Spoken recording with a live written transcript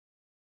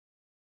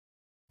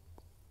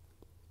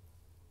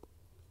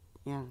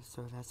Yeah,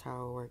 so that's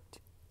how it worked.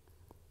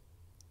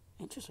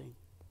 Interesting.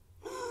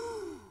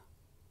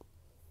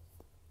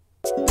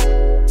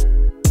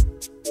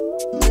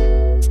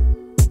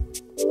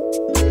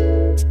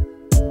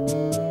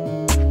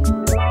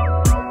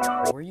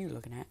 What were you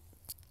looking at?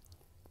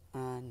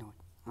 No.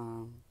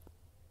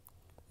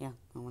 Yeah,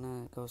 I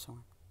wanna go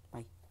somewhere.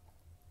 Bye.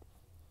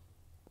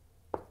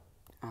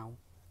 Ow.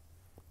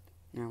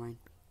 Never mind.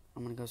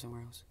 I'm gonna go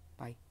somewhere else.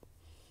 Bye.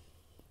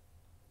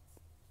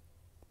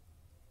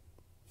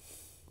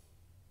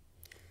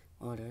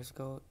 Oh,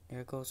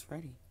 there goes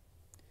Freddy.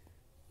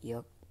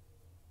 Yep,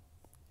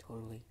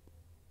 totally.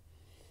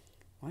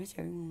 Why is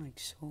everyone like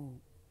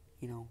so,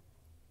 you know,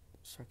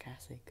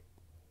 sarcastic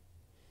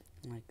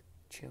and like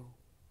chill?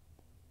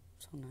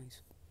 So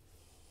nice.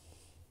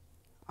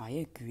 I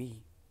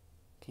agree.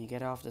 Can you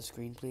get off the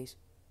screen, please?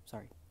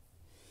 Sorry.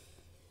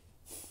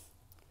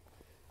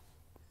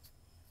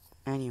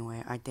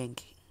 Anyway, I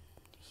think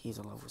he's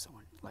in love with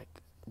someone.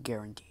 Like,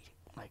 guaranteed.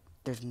 Like,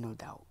 there's no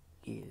doubt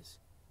he is.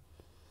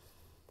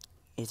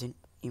 Isn't?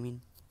 You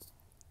mean?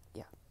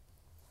 Yeah.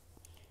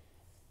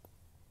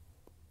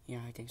 Yeah,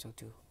 I think so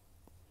too.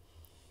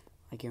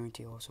 I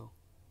guarantee also.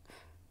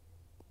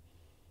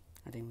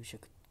 I think we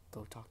should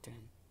go talk to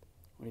him.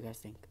 What do you guys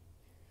think?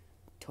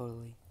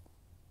 Totally.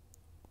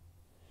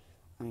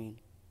 I mean,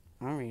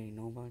 I don't really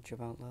know much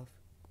about love,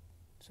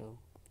 so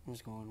I'm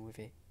just going with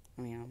it.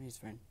 I mean, I'm his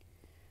friend.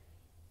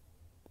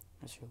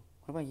 That's true.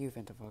 What about you,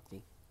 Fanta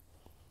Foxy?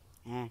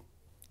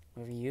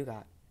 Whatever you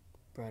got,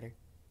 brother.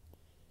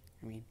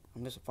 I mean,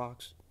 I'm just a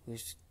fox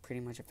who's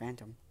pretty much a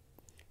phantom.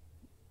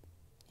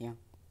 Yeah.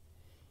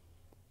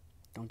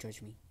 Don't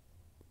judge me.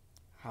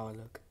 How I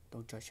look.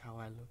 Don't judge how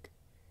I look.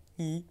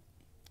 You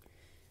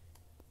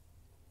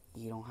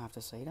don't have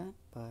to say that,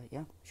 but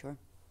yeah, sure.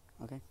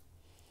 Okay.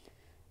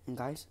 And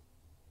guys,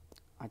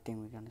 I think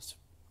we're gonna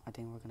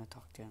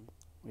talk to him.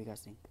 What do you guys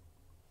think?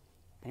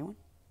 Anyone?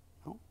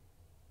 No?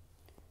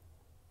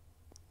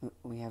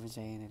 We haven't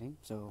said anything,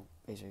 so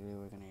basically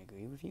we're gonna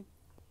agree with you.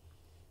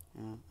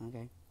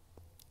 Okay.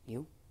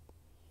 You?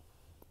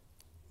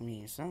 I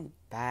mean, it's not a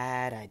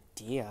bad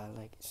idea.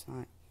 Like, it's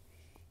not a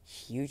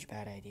huge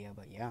bad idea,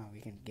 but yeah,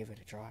 we can give it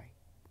a try.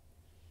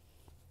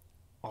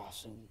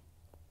 Awesome.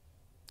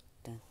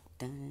 Dun,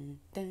 dun,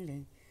 dun,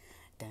 dun.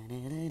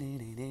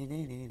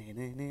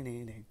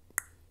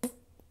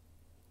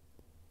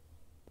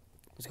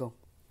 Let's go.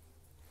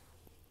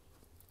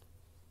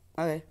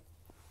 Okay.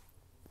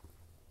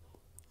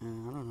 I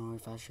don't know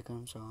if I should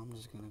come, so I'm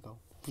just gonna go.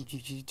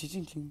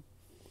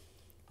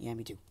 Yeah,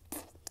 me too.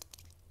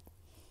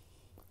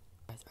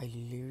 I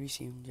literally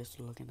see him just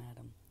looking at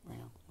him right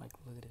now. Like,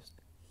 look at this.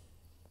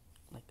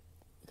 Like,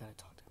 we gotta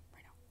talk to him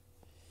right now.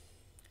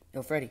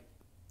 Yo, Freddy.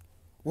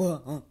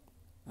 What?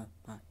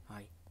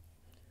 Hi.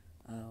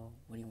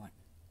 What do you want?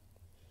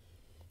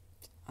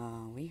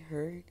 We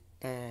heard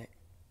that.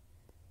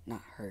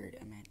 Not heard,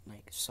 I meant,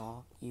 like,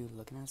 saw you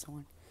looking at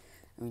someone.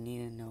 And we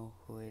need to know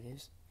who it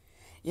is.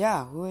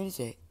 Yeah, who is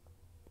it?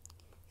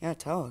 Yeah,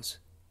 tell us.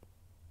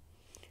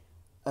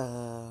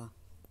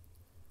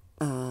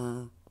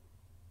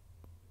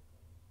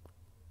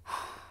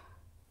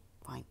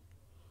 Fine.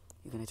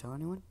 You gonna tell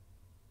anyone?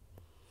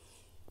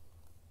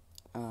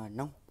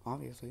 No,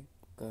 obviously,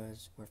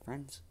 because we're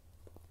friends.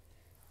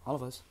 All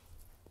of us.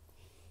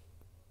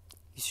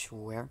 You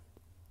swear?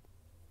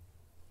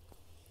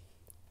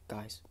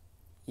 Guys,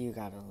 you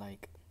gotta,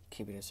 like,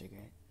 keep it a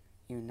secret.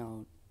 You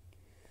know,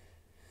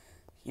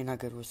 you're not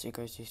good with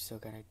secrets, you still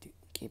gotta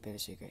keep it a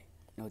secret.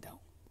 No doubt.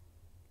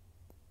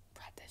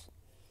 Practice.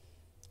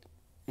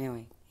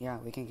 Anyway, yeah,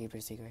 we can keep it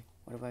a secret.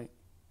 What about,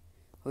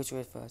 who's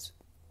with us?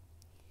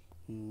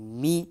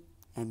 Me?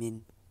 I'm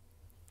in.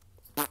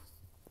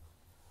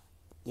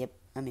 Yep,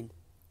 I'm in.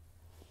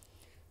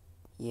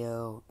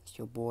 Yo, it's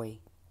your boy,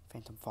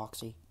 Phantom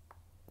Foxy.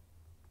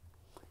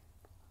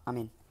 I'm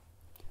in.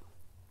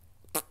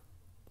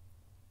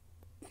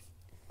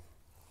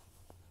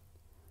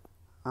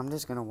 I'm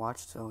just gonna watch,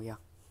 so yeah.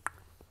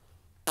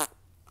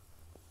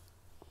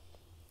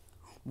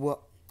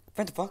 What?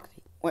 Phantom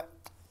Foxy? What?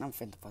 Not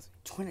Phantom Foxy.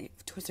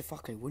 Twisted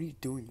Foxy, what are you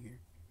doing here?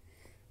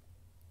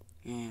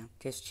 Yeah,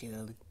 just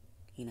chilling.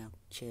 You know,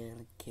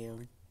 chilling,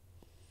 killing.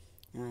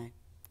 Alright,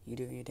 you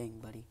do your thing,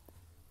 buddy.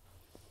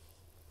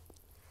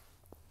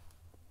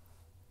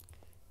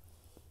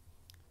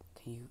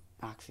 Can you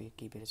actually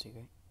keep it a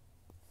secret?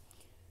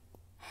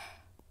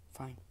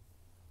 Fine.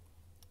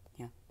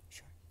 Yeah,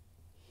 sure.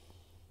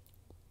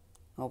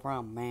 No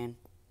problem, man.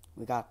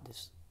 We got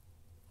this.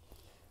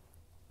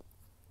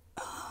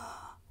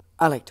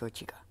 I like Toy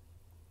Chica.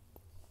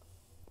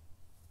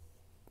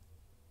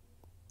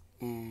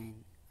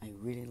 And I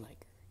really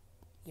like her.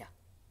 Yeah.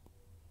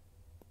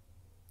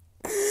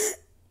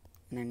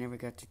 And I never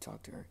got to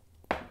talk to her.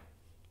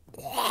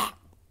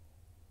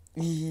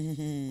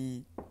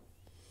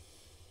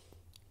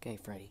 Okay,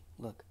 Freddy,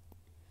 look.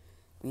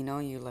 We know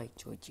you like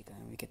Toy Chica,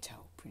 and we could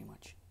tell, pretty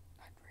much.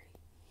 Not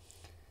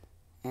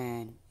really.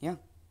 And, yeah.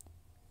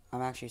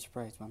 I'm actually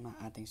surprised, but I'm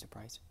not acting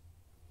surprised.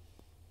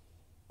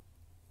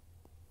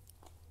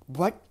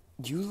 What?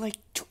 You like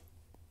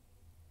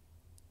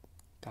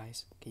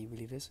guys. Can you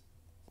believe this?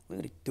 Look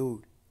at it,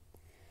 dude.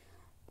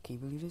 Can you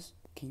believe this?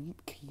 Can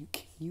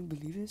you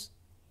believe this?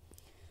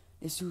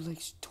 This dude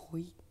likes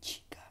Toy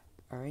Chica.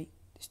 Alright?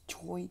 This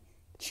Toy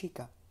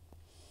Chica.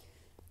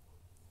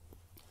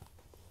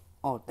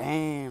 Oh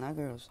damn, that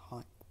girl was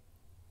hot.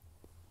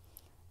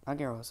 That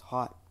girl was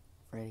hot,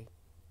 Freddy.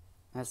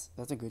 That's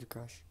a good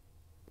crush.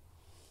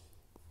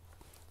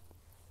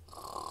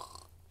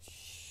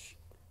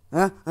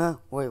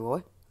 Wait,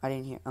 what? I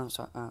didn't hear. I'm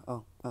sorry.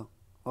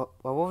 What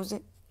was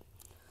it?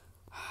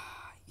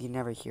 You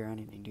never hear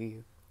anything, do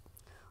you?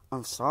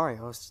 I'm sorry,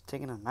 I was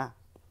taking a nap.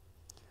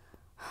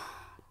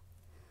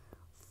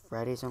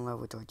 Freddy's in love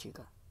with Toy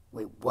Chica.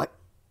 Wait, what?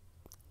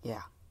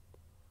 Yeah.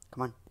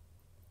 Come on.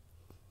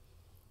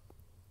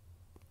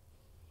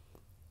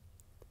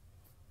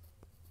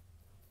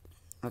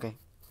 Okay.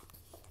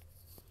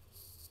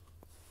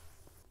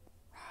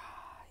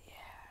 Yeah,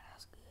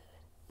 that's good.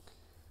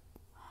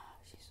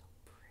 She's so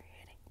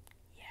pretty.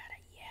 Yada,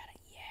 yada,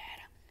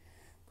 yada.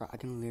 Bro, I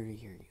can literally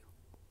hear you.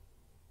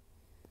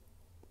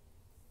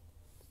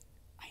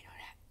 I know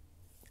that.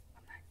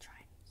 I'm not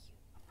trying you.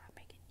 I'm not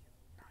making you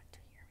not to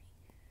hear me.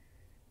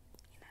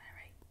 You know that,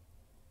 right?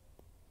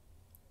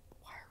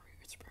 Why are we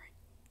whispering?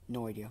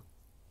 No idea.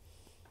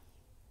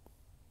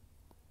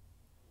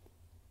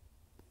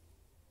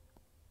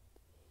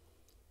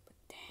 But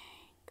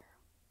dang,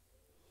 girl.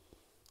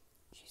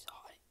 She's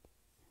hot.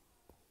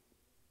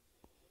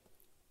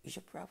 You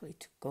should probably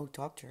go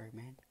talk to her,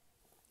 man.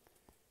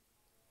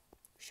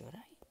 Should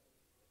I?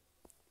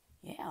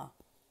 Yeah.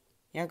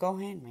 Yeah, go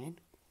ahead, man.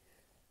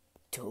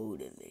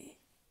 Totally.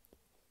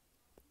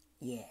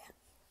 Yeah.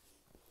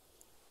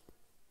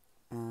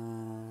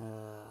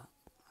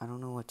 I don't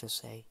know what to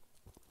say.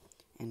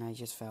 And I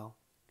just fell.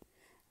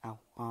 Ow.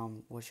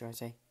 What should I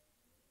say?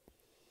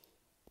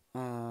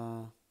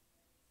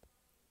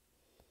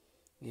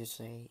 You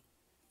say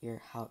you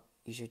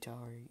should tell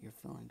her your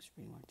feelings,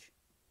 pretty much.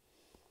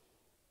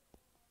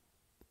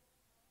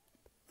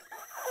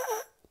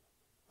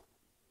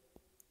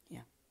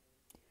 Yeah.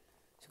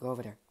 So go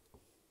over there.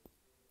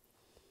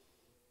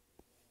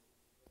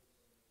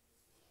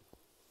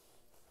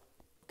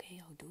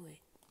 Okay, I'll do it.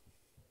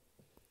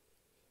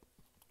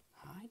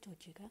 Hi, Toy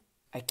Chica.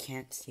 I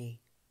can't see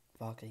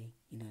Foxy.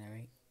 You know that,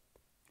 right?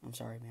 I'm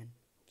sorry, man.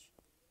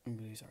 I'm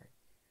really sorry.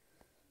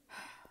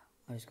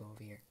 Let's go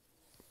over here.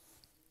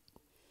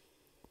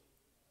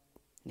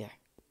 Yeah.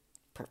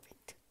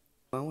 Perfect.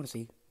 I want to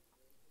see.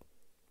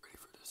 Ready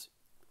for this?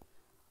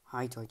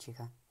 Hi, Toy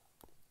Chica.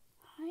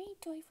 Hi,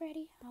 Toy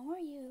Freddy. How are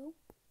you?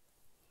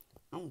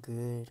 I'm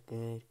good.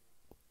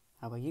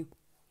 How about you?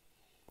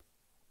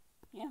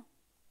 Yeah.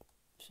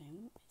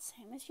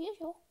 Same as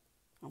usual.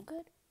 I'm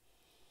good.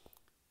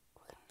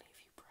 We're gonna leave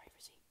you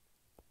privacy.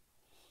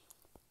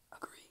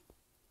 Agree.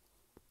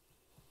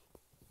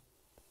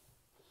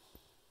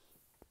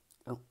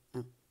 Okay.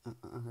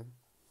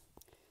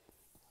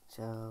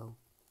 So,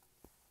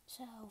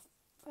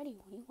 Freddy,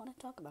 what do you want to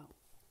talk about?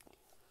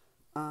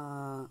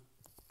 I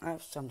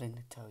have something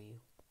to tell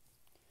you.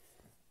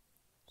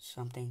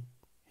 Something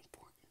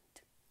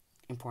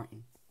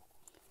important.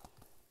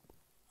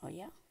 Oh,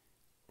 yeah?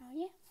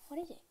 What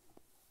is it?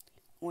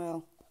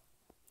 Well,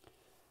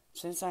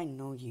 since I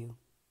know you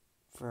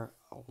for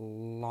a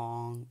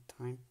long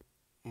time,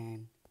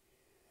 and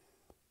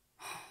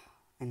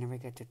I never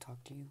get to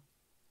talk to you,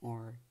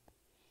 or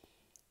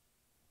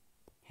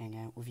hang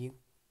out with you,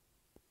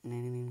 and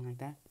anything like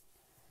that.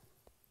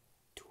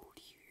 Dude,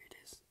 you hear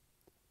this?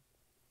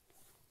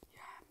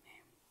 Yeah,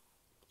 man.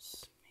 This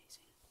is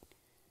amazing.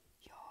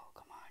 Yo,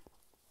 come on.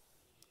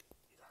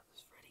 You got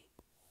this, Freddy.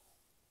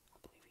 I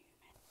believe in you,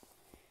 man.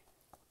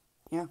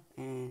 Yeah,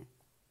 and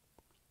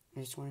I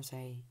just want to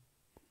say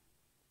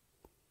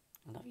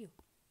I love you.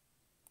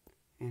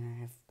 And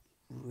I have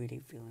really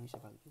feelings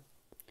about you.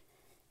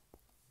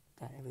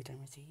 That every time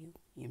I see you,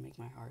 you make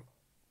my heart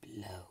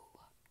blow.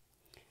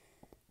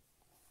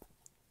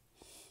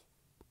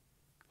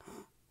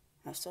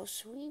 That's so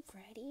sweet,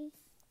 Freddy.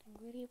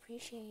 I really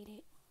appreciate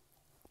it.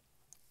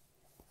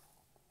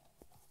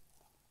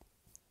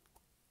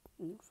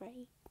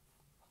 Freddy,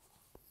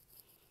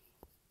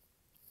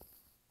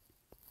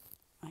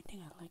 I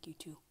think I like you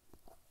too.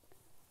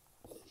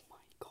 Oh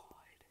my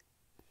god.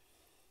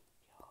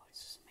 Yo, this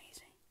is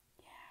amazing.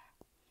 Yeah.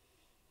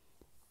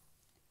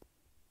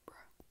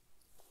 Bruh.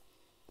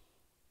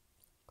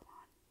 Come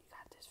on, you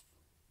got this.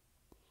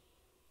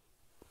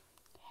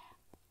 Yeah,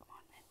 come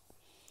on, man.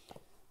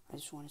 I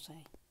just want to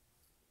say,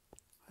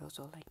 I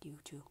also like you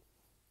too.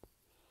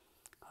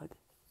 Hug.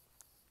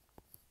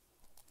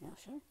 Yeah,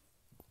 sure.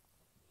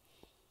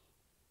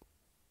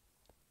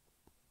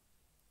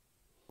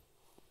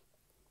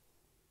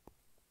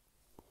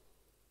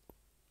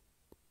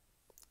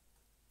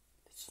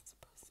 It's just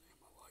the best thing in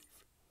my life.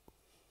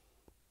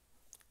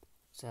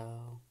 So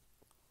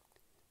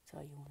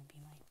you want to be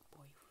my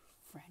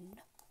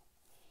boyfriend?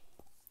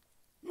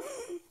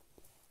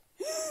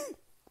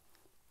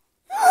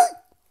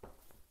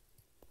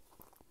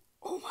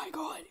 Oh my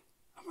god.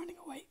 I'm running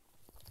away.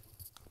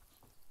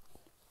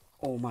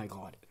 Oh my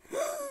god.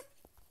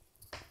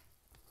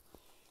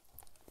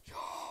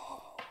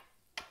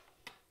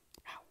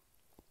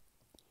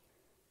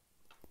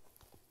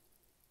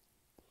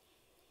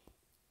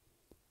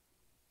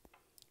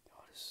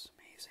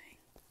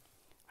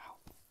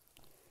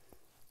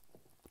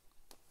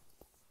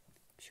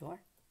 Sure?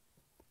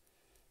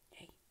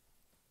 Hey.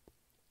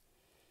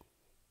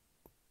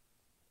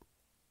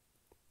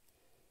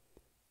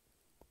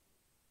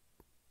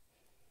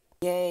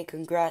 Yay,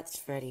 congrats,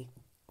 Freddy.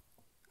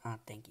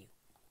 Thank you.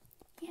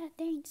 Yeah,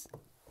 thanks.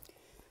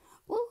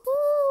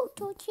 Woohoo!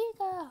 Toy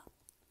Chica!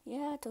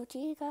 Yeah, Toy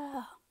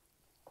Chica.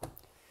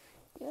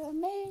 You're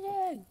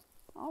amazing.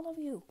 All of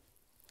you.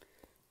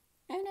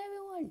 And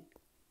everyone.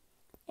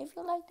 If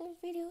you like this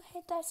video,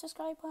 hit that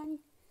subscribe button.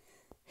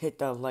 Hit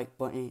that like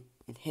button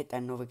and hit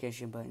that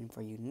notification button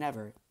for you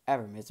never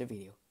ever miss a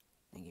video.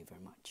 Thank you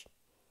very much.